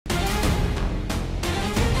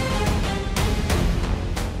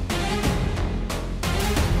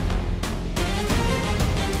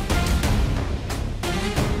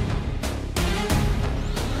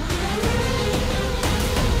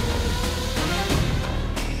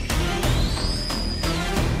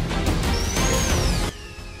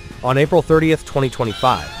On April 30,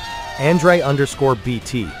 2025,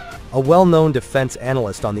 Andre_BT, a well-known defense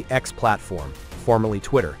analyst on the X platform, formerly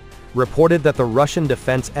Twitter, reported that the Russian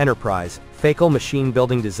defense enterprise, Fakel Machine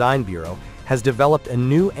Building Design Bureau, has developed a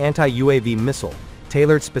new anti-UAV missile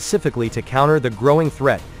tailored specifically to counter the growing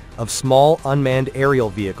threat of small unmanned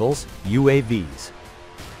aerial vehicles, UAVs.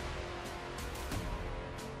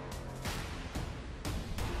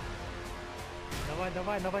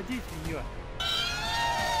 Давай, наводись в нее.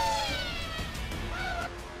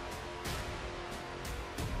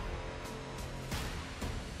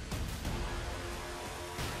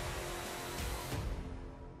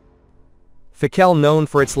 Fakel, known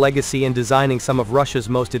for its legacy in designing some of Russia's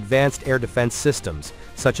most advanced air defense systems,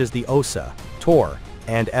 such as the OSA, Tor,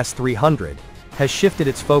 and S-300, has shifted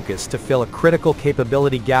its focus to fill a critical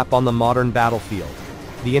capability gap on the modern battlefield: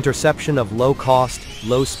 the interception of low-cost,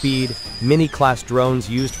 low-speed, mini-class drones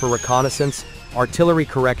used for reconnaissance, artillery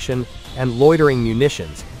correction, and loitering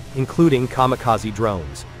munitions, including kamikaze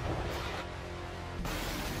drones.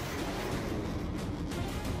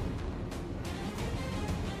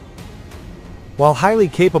 While highly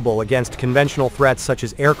capable against conventional threats such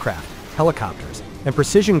as aircraft, helicopters, and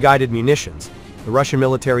precision-guided munitions, the Russian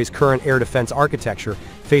military's current air defense architecture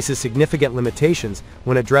faces significant limitations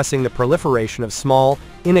when addressing the proliferation of small,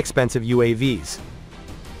 inexpensive UAVs.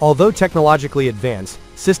 Although technologically advanced,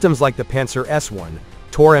 systems like the Panzer S-1,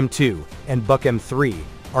 Tor M2, and Buk M3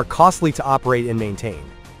 are costly to operate and maintain.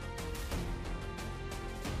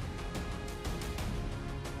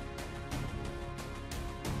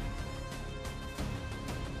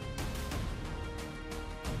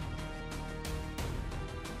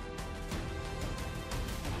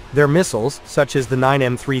 Their missiles, such as the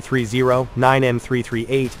 9M330,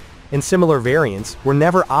 9M338, and similar variants, were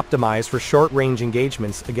never optimized for short-range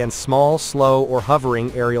engagements against small, slow, or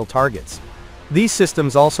hovering aerial targets. These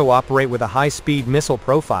systems also operate with a high-speed missile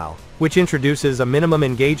profile, which introduces a minimum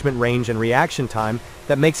engagement range and reaction time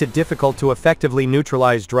that makes it difficult to effectively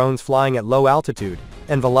neutralize drones flying at low altitude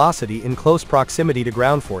and velocity in close proximity to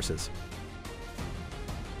ground forces.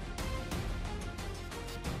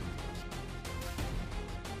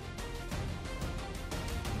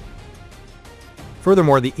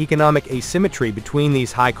 Furthermore, the economic asymmetry between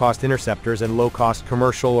these high-cost interceptors and low-cost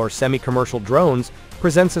commercial or semi-commercial drones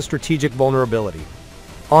presents a strategic vulnerability.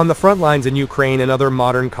 On the front lines in Ukraine and other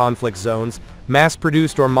modern conflict zones,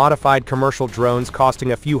 mass-produced or modified commercial drones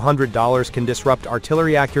costing a few $100s can disrupt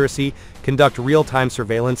artillery accuracy, conduct real-time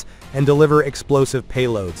surveillance, and deliver explosive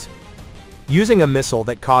payloads. Using a missile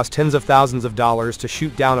that costs tens of thousands of dollars to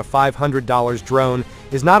shoot down a $500 drone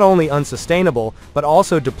is not only unsustainable, but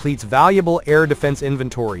also depletes valuable air defense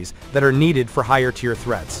inventories that are needed for higher-tier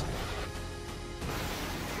threats.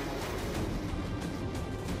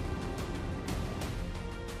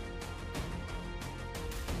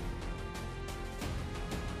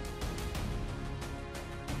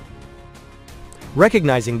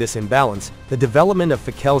 Recognizing this imbalance, the development of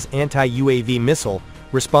Fakel's anti-UAV missile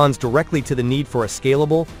responds directly to the need for a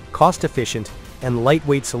scalable, cost-efficient, and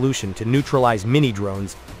lightweight solution to neutralize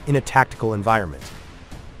mini-drones in a tactical environment.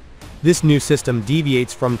 This new system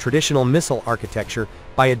deviates from traditional missile architecture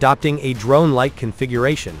by adopting a drone-like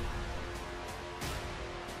configuration.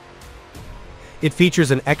 It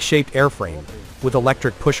features an X-shaped airframe with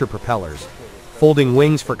electric pusher propellers, folding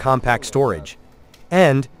wings for compact storage,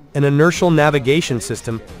 and an inertial navigation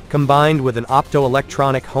system combined with an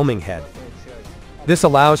optoelectronic homing head. This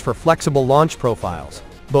allows for flexible launch profiles,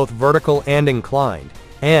 both vertical and inclined,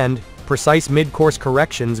 and precise mid-course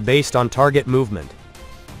corrections based on target movement.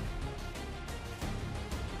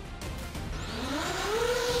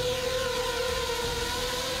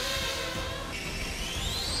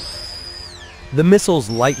 The missile's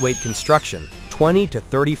lightweight construction, 20 to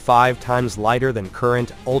 35 times lighter than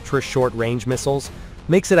current ultra-short-range missiles,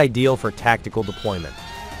 makes it ideal for tactical deployment.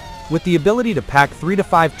 With the ability to pack 3 to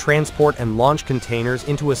 5 transport and launch containers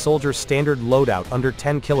into a soldier's standard loadout under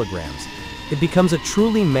 10 kilograms, it becomes a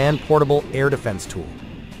truly man-portable air defense tool.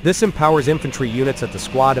 This empowers infantry units at the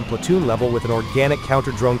squad and platoon level with an organic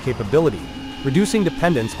counter-drone capability, reducing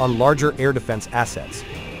dependence on larger air defense assets.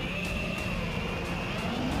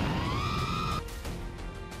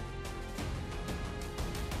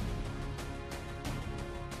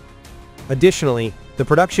 Additionally, the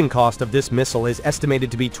production cost of this missile is estimated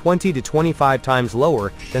to be 20 to 25 times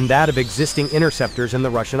lower than that of existing interceptors in the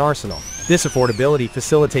Russian arsenal. This affordability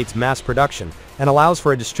facilitates mass production and allows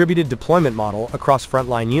for a distributed deployment model across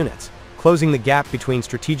frontline units, closing the gap between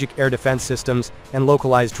strategic air defense systems and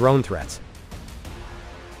localized drone threats.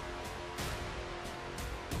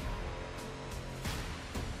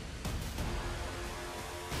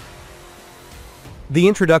 The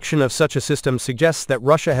introduction of such a system suggests that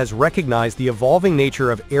Russia has recognized the evolving nature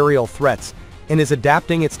of aerial threats and is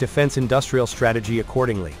adapting its defense industrial strategy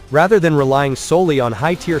accordingly. Rather than relying solely on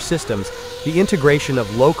high-tier systems, the integration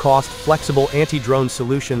of low-cost, flexible anti-drone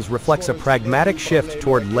solutions reflects a pragmatic shift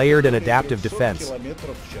toward layered and adaptive defense.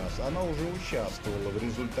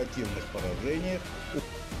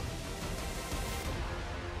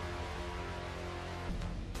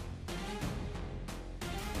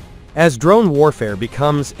 As drone warfare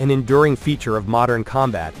becomes an enduring feature of modern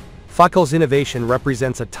combat, Fakel's innovation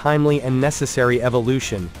represents a timely and necessary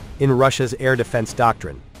evolution in Russia's air defense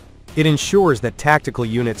doctrine. It ensures that tactical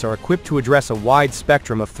units are equipped to address a wide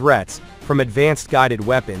spectrum of threats, from advanced guided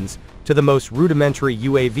weapons to the most rudimentary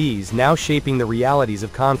UAVs now shaping the realities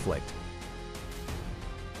of conflict.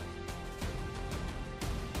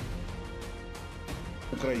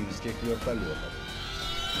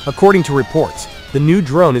 According to reports, the new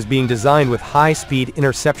drone is being designed with high-speed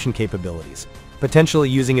interception capabilities, potentially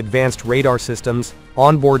using advanced radar systems,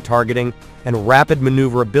 onboard targeting, and rapid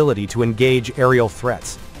maneuverability to engage aerial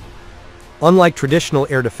threats. Unlike traditional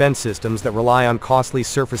air defense systems that rely on costly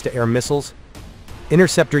surface-to-air missiles,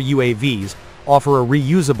 interceptor UAVs offer a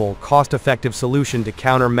reusable, cost-effective solution to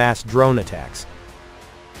counter mass drone attacks.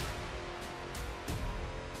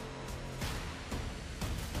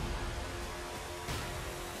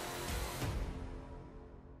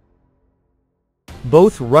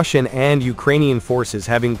 Both Russian and Ukrainian forces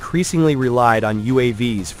have increasingly relied on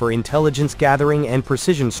UAVs for intelligence gathering and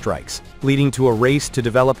precision strikes, leading to a race to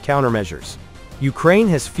develop countermeasures. Ukraine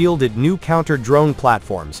has fielded new counter-drone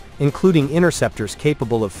platforms, including interceptors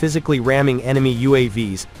capable of physically ramming enemy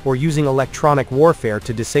UAVs or using electronic warfare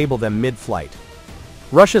to disable them mid-flight.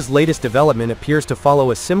 Russia's latest development appears to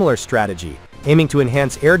follow a similar strategy, aiming to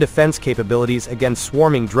enhance air defense capabilities against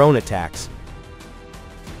swarming drone attacks.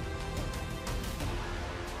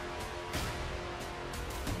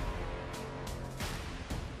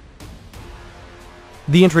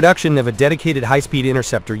 The introduction of a dedicated high-speed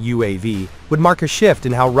interceptor UAV would mark a shift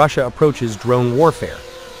in how Russia approaches drone warfare.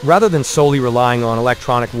 Rather than solely relying on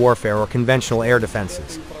electronic warfare or conventional air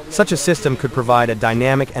defenses, such a system could provide a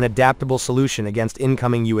dynamic and adaptable solution against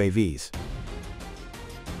incoming UAVs.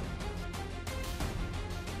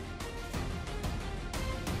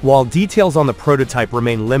 While details on the prototype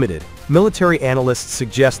remain limited, military analysts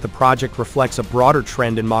suggest the project reflects a broader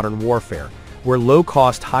trend in modern warfare, where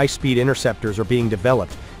low-cost, high-speed interceptors are being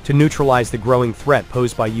developed to neutralize the growing threat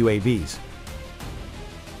posed by UAVs.